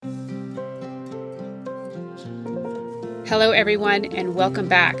Hello, everyone, and welcome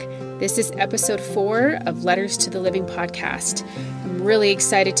back. This is episode 4 of Letters to the Living podcast. I'm really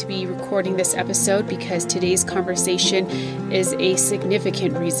excited to be recording this episode because today's conversation is a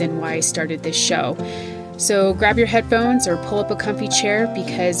significant reason why I started this show. So grab your headphones or pull up a comfy chair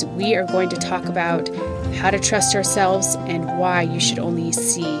because we are going to talk about how to trust ourselves and why you should only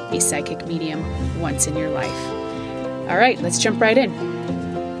see a psychic medium once in your life. All right, let's jump right in.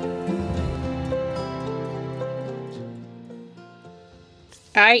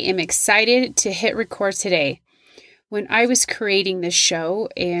 I am excited to hit record today. When I was creating this show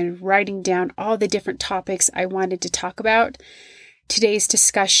and writing down all the different topics I wanted to talk about, today's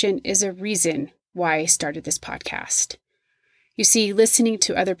discussion is a reason why I started this podcast. You see, listening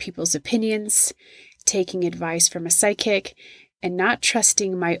to other people's opinions, taking advice from a psychic, and not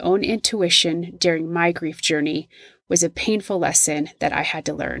trusting my own intuition during my grief journey was a painful lesson that I had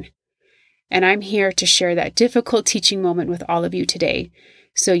to learn. And I'm here to share that difficult teaching moment with all of you today,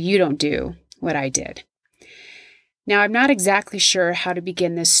 so you don't do what I did. Now, I'm not exactly sure how to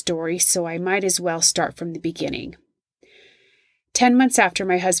begin this story, so I might as well start from the beginning. 10 months after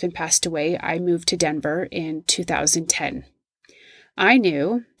my husband passed away, I moved to Denver in 2010. I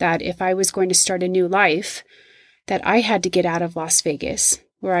knew that if I was going to start a new life, that I had to get out of Las Vegas,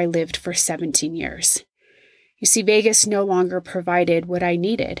 where I lived for 17 years. You see, Vegas no longer provided what I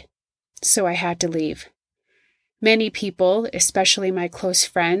needed, so I had to leave. Many people, especially my close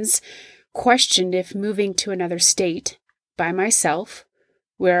friends, questioned if moving to another state by myself,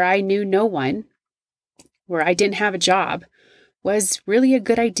 where I knew no one, where I didn't have a job, was really a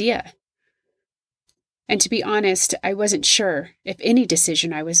good idea. And to be honest, I wasn't sure if any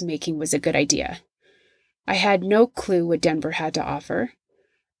decision I was making was a good idea. I had no clue what Denver had to offer.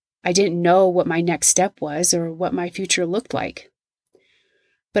 I didn't know what my next step was or what my future looked like.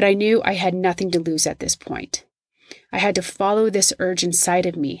 But I knew I had nothing to lose at this point. I had to follow this urge inside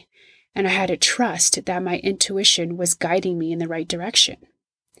of me, and I had to trust that my intuition was guiding me in the right direction.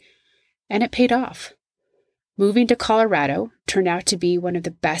 And it paid off. Moving to Colorado turned out to be one of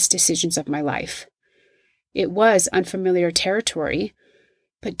the best decisions of my life. It was unfamiliar territory,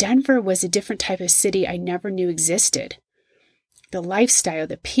 but Denver was a different type of city I never knew existed. The lifestyle,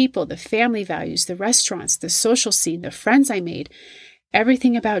 the people, the family values, the restaurants, the social scene, the friends I made,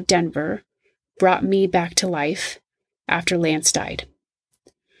 everything about Denver brought me back to life after Lance died.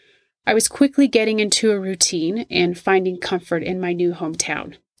 I was quickly getting into a routine and finding comfort in my new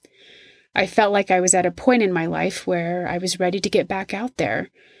hometown. I felt like I was at a point in my life where I was ready to get back out there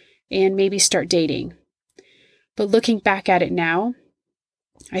and maybe start dating. But looking back at it now,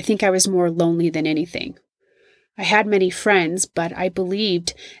 I think I was more lonely than anything. I had many friends, but I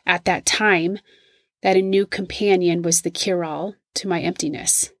believed at that time that a new companion was the cure-all to my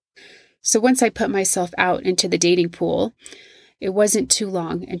emptiness. So once I put myself out into the dating pool, it wasn't too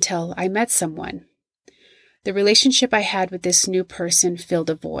long until I met someone. The relationship I had with this new person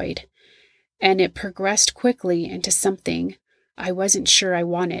filled a void, and it progressed quickly into something I wasn't sure I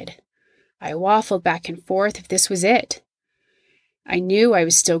wanted. I waffled back and forth if this was it. I knew I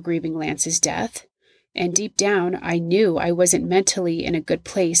was still grieving Lance's death, and deep down I knew I wasn't mentally in a good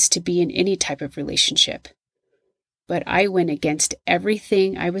place to be in any type of relationship. But I went against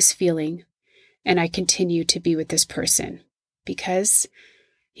everything I was feeling, and I continued to be with this person because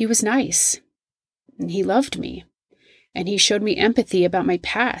he was nice, and he loved me, and he showed me empathy about my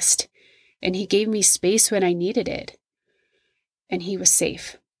past, and he gave me space when I needed it, and he was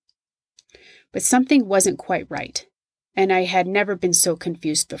safe. But something wasn't quite right, and I had never been so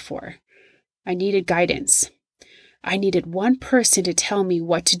confused before. I needed guidance. I needed one person to tell me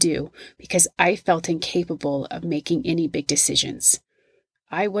what to do because I felt incapable of making any big decisions.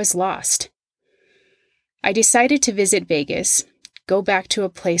 I was lost. I decided to visit Vegas, go back to a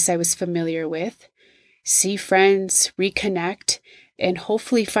place I was familiar with, see friends, reconnect, and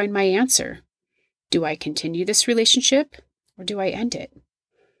hopefully find my answer. Do I continue this relationship or do I end it?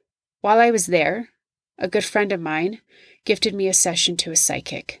 While I was there, a good friend of mine gifted me a session to a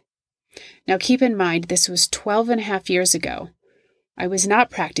psychic. Now keep in mind, this was 12 and a half years ago. I was not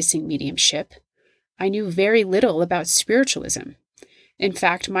practicing mediumship. I knew very little about spiritualism. In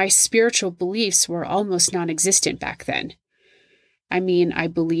fact, my spiritual beliefs were almost non-existent back then. I mean, I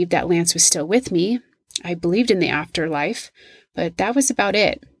believed that Lance was still with me. I believed in the afterlife, but that was about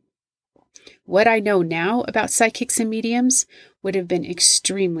it. What I know now about psychics and mediums would have been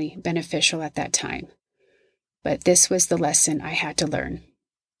extremely beneficial at that time. But this was the lesson I had to learn.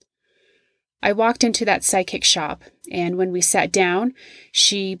 I walked into that psychic shop, and when we sat down,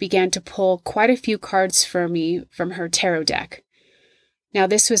 she began to pull quite a few cards for me from her tarot deck. Now,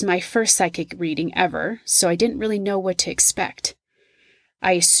 this was my first psychic reading ever, so I didn't really know what to expect.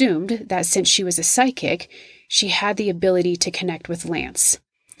 I assumed that since she was a psychic, she had the ability to connect with Lance.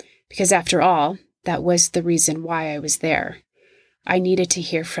 Because after all, that was the reason why I was there. I needed to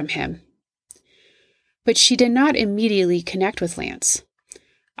hear from him. But she did not immediately connect with Lance.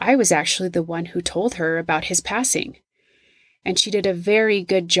 I was actually the one who told her about his passing. And she did a very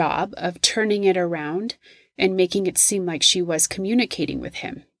good job of turning it around and making it seem like she was communicating with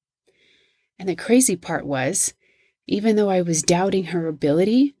him. And the crazy part was, even though I was doubting her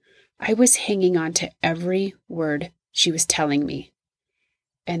ability, I was hanging on to every word she was telling me.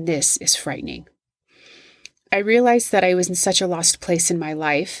 And this is frightening. I realized that I was in such a lost place in my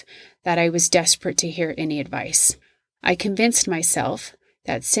life that I was desperate to hear any advice. I convinced myself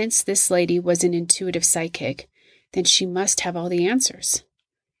that since this lady was an intuitive psychic, then she must have all the answers.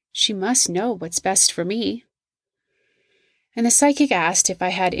 She must know what's best for me. And the psychic asked if I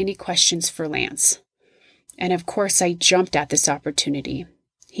had any questions for Lance. And of course, I jumped at this opportunity.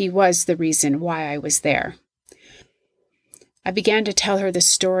 He was the reason why I was there. I began to tell her the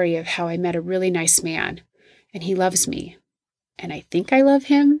story of how I met a really nice man, and he loves me. And I think I love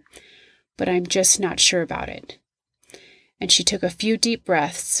him, but I'm just not sure about it. And she took a few deep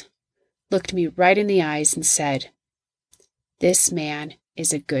breaths, looked me right in the eyes, and said, "This man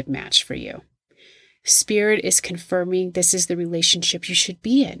is a good match for you. Spirit is confirming this is the relationship you should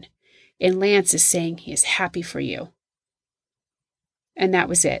be in, and Lance is saying he is happy for you." And that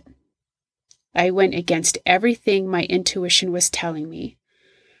was it. I went against everything my intuition was telling me.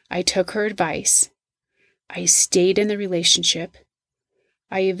 I took her advice. I stayed in the relationship.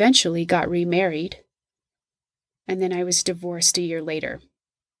 I eventually got remarried. And then I was divorced a year later.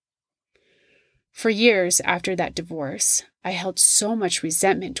 For years after that divorce, I held so much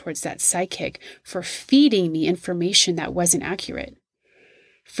resentment towards that psychic for feeding me information that wasn't accurate.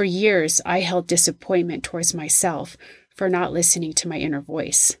 For years, I held disappointment towards myself for not listening to my inner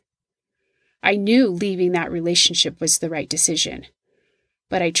voice. I knew leaving that relationship was the right decision,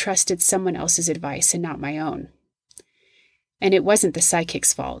 but I trusted someone else's advice and not my own. And it wasn't the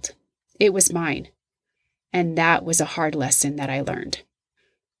psychic's fault. It was mine. And that was a hard lesson that I learned.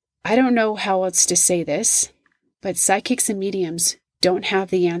 I don't know how else to say this, but psychics and mediums don't have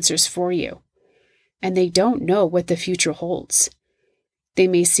the answers for you, and they don't know what the future holds. They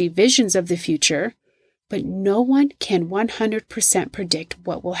may see visions of the future, but no one can 100% predict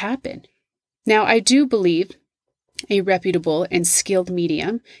what will happen. Now, I do believe a reputable and skilled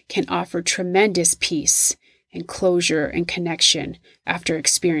medium can offer tremendous peace and closure and connection after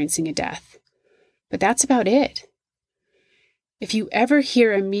experiencing a death. But that's about it. If you ever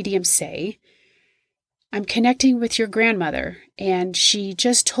hear a medium say, "I'm connecting with your grandmother, and she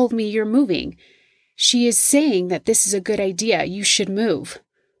just told me you're moving. She is saying that this is a good idea. You should move."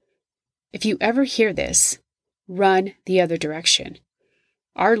 If you ever hear this, run the other direction.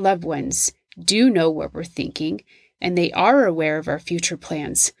 Our loved ones do know what we're thinking, and they are aware of our future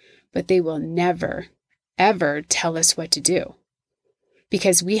plans, but they will never, ever tell us what to do.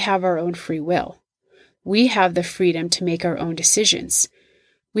 Because we have our own free will. We have the freedom to make our own decisions.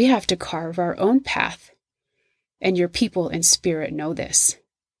 We have to carve our own path. And your people in spirit know this.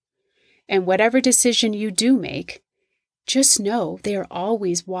 And whatever decision you do make, just know they are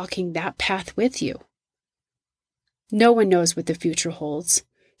always walking that path with you. No one knows what the future holds,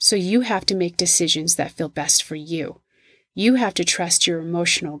 so you have to make decisions that feel best for you. You have to trust your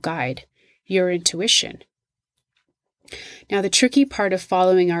emotional guide, your intuition. Now, the tricky part of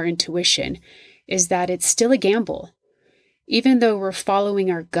following our intuition is that it's still a gamble. Even though we're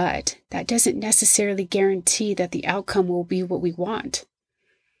following our gut, that doesn't necessarily guarantee that the outcome will be what we want.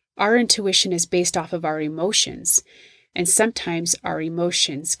 Our intuition is based off of our emotions, and sometimes our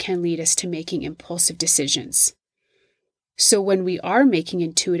emotions can lead us to making impulsive decisions. So when we are making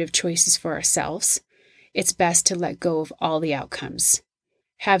intuitive choices for ourselves, it's best to let go of all the outcomes.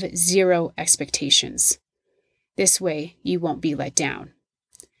 Have zero expectations. This way, you won't be let down.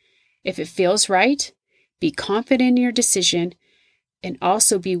 If it feels right, be confident in your decision and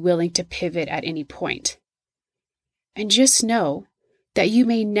also be willing to pivot at any point. And just know that you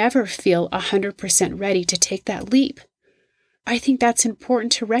may never feel 100% ready to take that leap. I think that's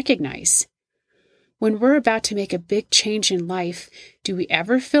important to recognize. When we're about to make a big change in life, do we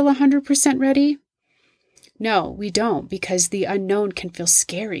ever feel 100% ready? No, we don't, because the unknown can feel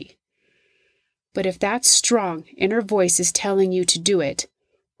scary. But if that strong inner voice is telling you to do it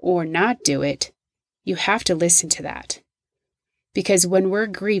or not do it, you have to listen to that. Because when we're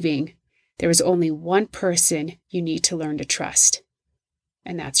grieving, there is only one person you need to learn to trust,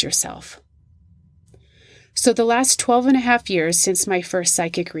 and that's yourself. So the last 12 and a half years since my first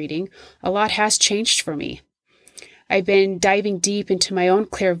psychic reading, a lot has changed for me. I've been diving deep into my own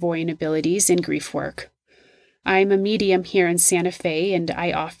clairvoyant abilities in grief work. I'm a medium here in Santa Fe, and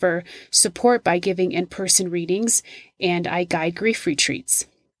I offer support by giving in-person readings, and I guide grief retreats.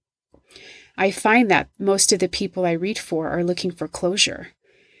 I find that most of the people I read for are looking for closure.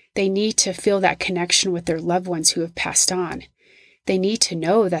 They need to feel that connection with their loved ones who have passed on. They need to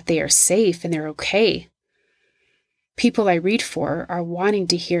know that they are safe and they're okay. People I read for are wanting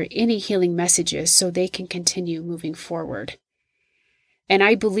to hear any healing messages so they can continue moving forward. And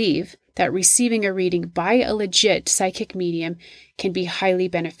I believe that receiving a reading by a legit psychic medium can be highly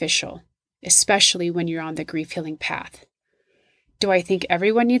beneficial, especially when you're on the grief healing path. Do I think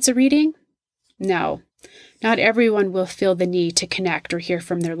everyone needs a reading? No, not everyone will feel the need to connect or hear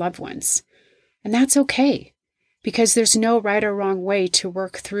from their loved ones. And that's okay, because there's no right or wrong way to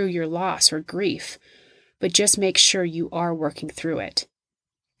work through your loss or grief, but just make sure you are working through it.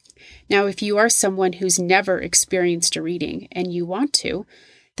 Now, if you are someone who's never experienced a reading and you want to,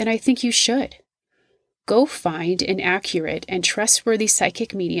 then I think you should. Go find an accurate and trustworthy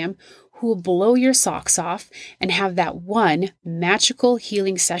psychic medium who will blow your socks off and have that one magical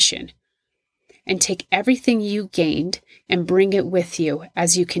healing session. And take everything you gained and bring it with you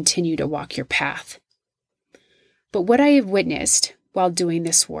as you continue to walk your path. But what I have witnessed while doing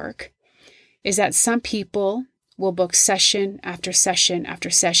this work is that some people will book session after session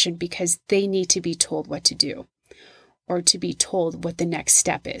after session because they need to be told what to do or to be told what the next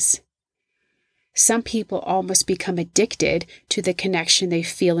step is. Some people almost become addicted to the connection they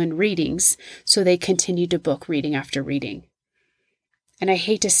feel in readings, so they continue to book reading after reading. And I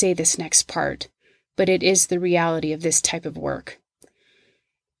hate to say this next part, but it is the reality of this type of work.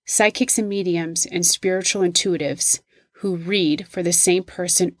 Psychics and mediums and spiritual intuitives who read for the same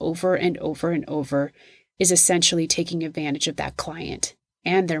person over and over and over is essentially taking advantage of that client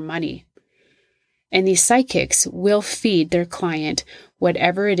and their money. And these psychics will feed their client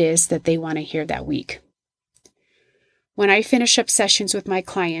whatever it is that they want to hear that week. When I finish up sessions with my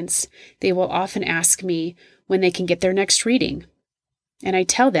clients, they will often ask me when they can get their next reading. And I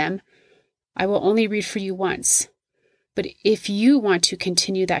tell them, I will only read for you once. But if you want to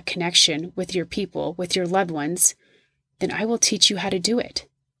continue that connection with your people, with your loved ones, then I will teach you how to do it.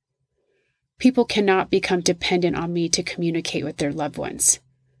 People cannot become dependent on me to communicate with their loved ones.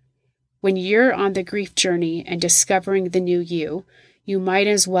 When you're on the grief journey and discovering the new you, you might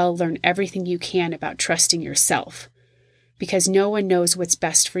as well learn everything you can about trusting yourself, because no one knows what's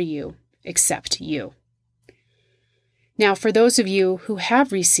best for you except you. Now, for those of you who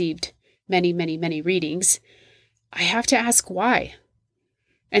have received many readings, I have to ask why.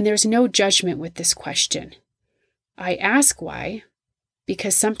 And there's no judgment with this question. I ask why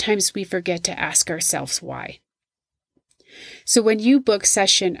because sometimes we forget to ask ourselves why. So when you book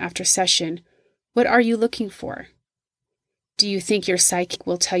session after session, what are you looking for? Do you think your psychic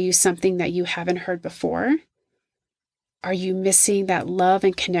will tell you something that you haven't heard before? Are you missing that love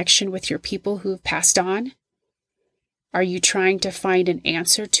and connection with your people who have passed on? Are you trying to find an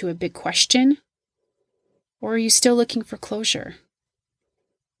answer to a big question? Or are you still looking for closure?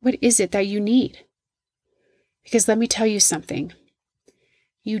 What is it that you need? Because let me tell you something.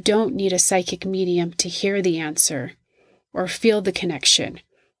 You don't need a psychic medium to hear the answer, or feel the connection,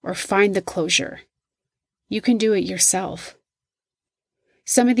 or find the closure. You can do it yourself.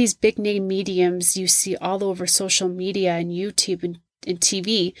 Some of these big name mediums you see all over social media and YouTube and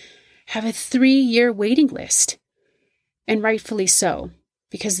TV have a 3-year waiting list. And rightfully so,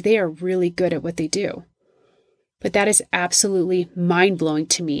 because they are really good at what they do. But that is absolutely mind-blowing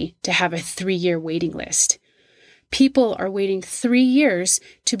to me to have a 3-year waiting list. People are waiting 3 years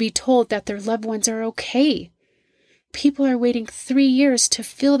to be told that their loved ones are okay. People are waiting 3 years to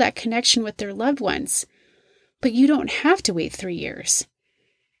feel that connection with their loved ones. But you don't have to wait 3 years.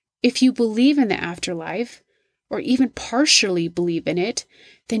 If you believe in the afterlife, or even partially believe in it,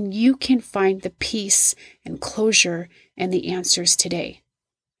 then you can find the peace and closure and the answers today.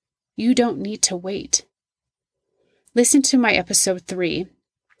 You don't need to wait. Listen to my episode 3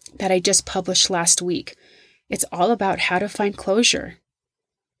 that I just published last week. It's all about how to find closure.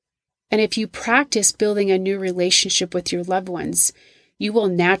 And if you practice building a new relationship with your loved ones, you will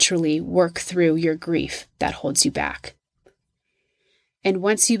naturally work through your grief that holds you back. And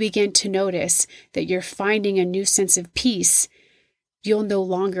once you begin to notice that you're finding a new sense of peace, you'll no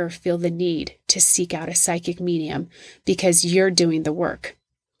longer feel the need to seek out a psychic medium because you're doing the work.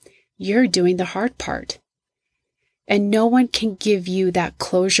 You're doing the hard part. And no one can give you that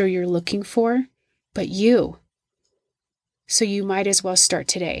closure you're looking for but you. So you might as well start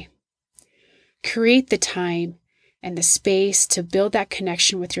today. Create the time and the space to build that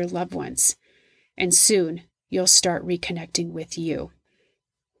connection with your loved ones, and soon you'll start reconnecting with you.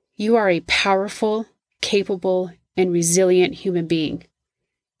 You are a powerful, capable, and resilient human being.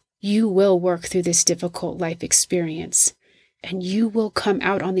 You will work through this difficult life experience, and you will come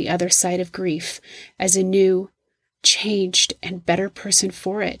out on the other side of grief as a new, changed, and better person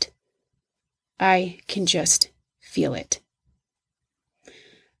for it. I can just feel it.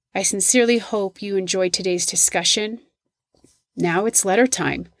 I sincerely hope you enjoyed today's discussion. Now it's letter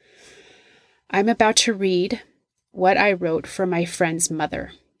time. I'm about to read what I wrote for my friend's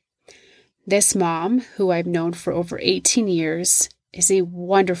mother. This mom, who I've known for over 18 years, is a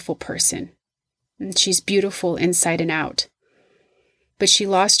wonderful person. And she's beautiful inside and out. But she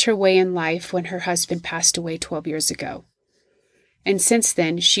lost her way in life when her husband passed away 12 years ago. And since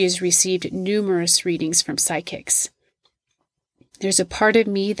then, she has received numerous readings from psychics. There's a part of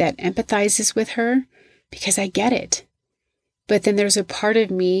me that empathizes with her because I get it. But then there's a part of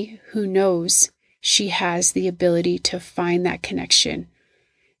me who knows she has the ability to find that connection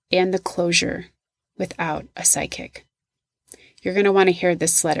and the closure without a psychic. You're going to want to hear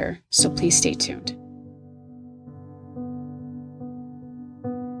this letter, so please stay tuned.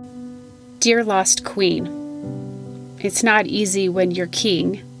 Dear Lost Queen, it's not easy when your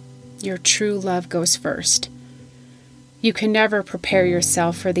king, your true love, goes first. You can never prepare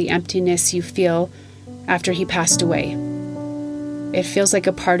yourself for the emptiness you feel after he passed away. It feels like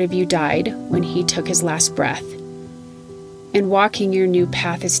a part of you died when he took his last breath. And walking your new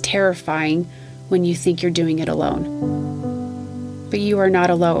path is terrifying when you think you're doing it alone. But you are not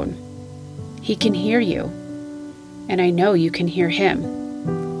alone. He can hear you. And I know you can hear him.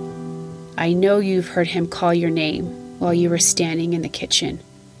 I know you've heard him call your name while you were standing in the kitchen.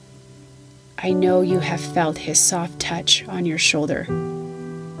 I know you have felt his soft touch on your shoulder.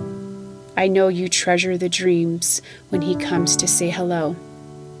 I know you treasure the dreams when he comes to say hello.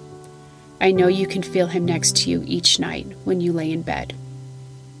 I know you can feel him next to you each night when you lay in bed.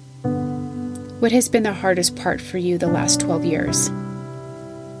 What has been the hardest part for you the last 12 years?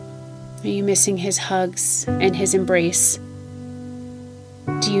 Are you missing his hugs and his embrace?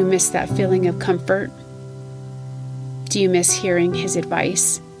 Do you miss that feeling of comfort? Do you miss hearing his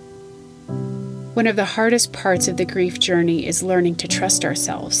advice? One of the hardest parts of the grief journey is learning to trust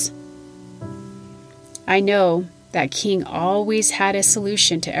ourselves. I know that King always had a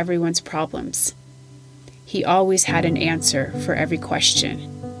solution to everyone's problems. He always had an answer for every question.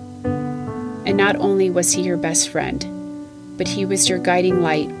 And not only was he your best friend, but he was your guiding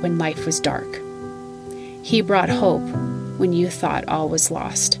light when life was dark. He brought hope when you thought all was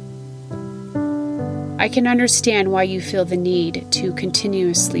lost. I can understand why you feel the need to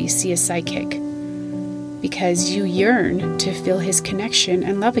continuously see a psychic, because you yearn to feel his connection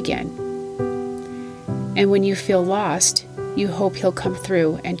and love again. And when you feel lost, you hope he'll come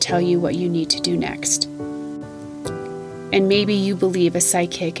through and tell you what you need to do next. And maybe you believe a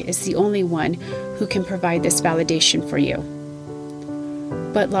psychic is the only one who can provide this validation for you.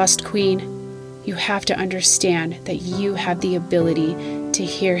 But Lost Queen, you have to understand that you have the ability to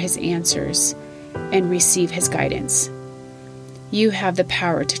hear his answers and receive his guidance. You have the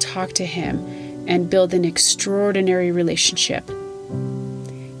power to talk to him and build an extraordinary relationship.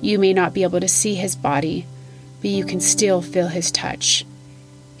 You may not be able to see his body, but you can still feel his touch,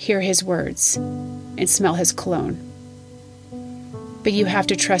 hear his words, and smell his cologne. But you have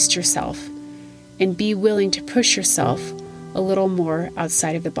to trust yourself and be willing to push yourself a little more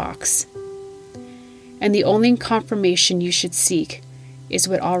outside of the box. And the only confirmation you should seek is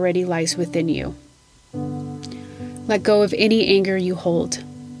what already lies within you. Let go of any anger you hold.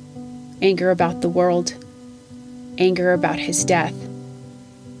 Anger about the world, anger about his death,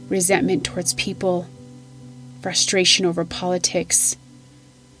 resentment towards people, frustration over politics,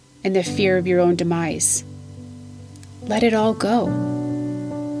 and the fear of your own demise. Let it all go,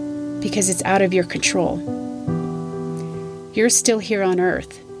 because it's out of your control. You're still here on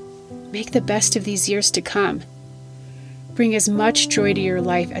earth. Make the best of these years to come. Bring as much joy to your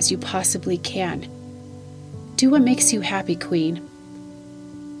life as you possibly can. Do what makes you happy, Queen.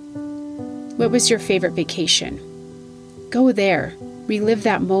 What was your favorite vacation? Go there. Relive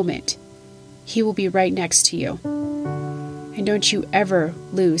that moment. He will be right next to you. And don't you ever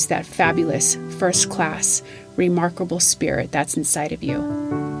lose that fabulous, first-class, remarkable spirit that's inside of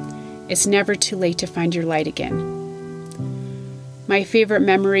you. It's never too late to find your light again. My favorite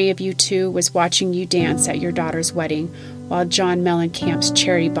memory of you two was watching you dance at your daughter's wedding while John Mellencamp's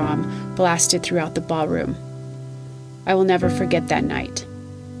Cherry Bomb blasted throughout the ballroom. I will never forget that night.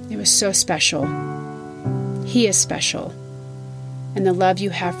 It was so special. He is special. and the love you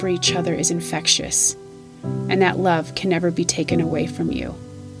have for each other is infectious, and that love can never be taken away from you,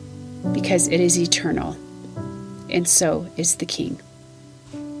 because it is eternal, and so is the King.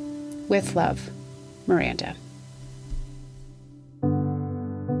 With love, Miranda.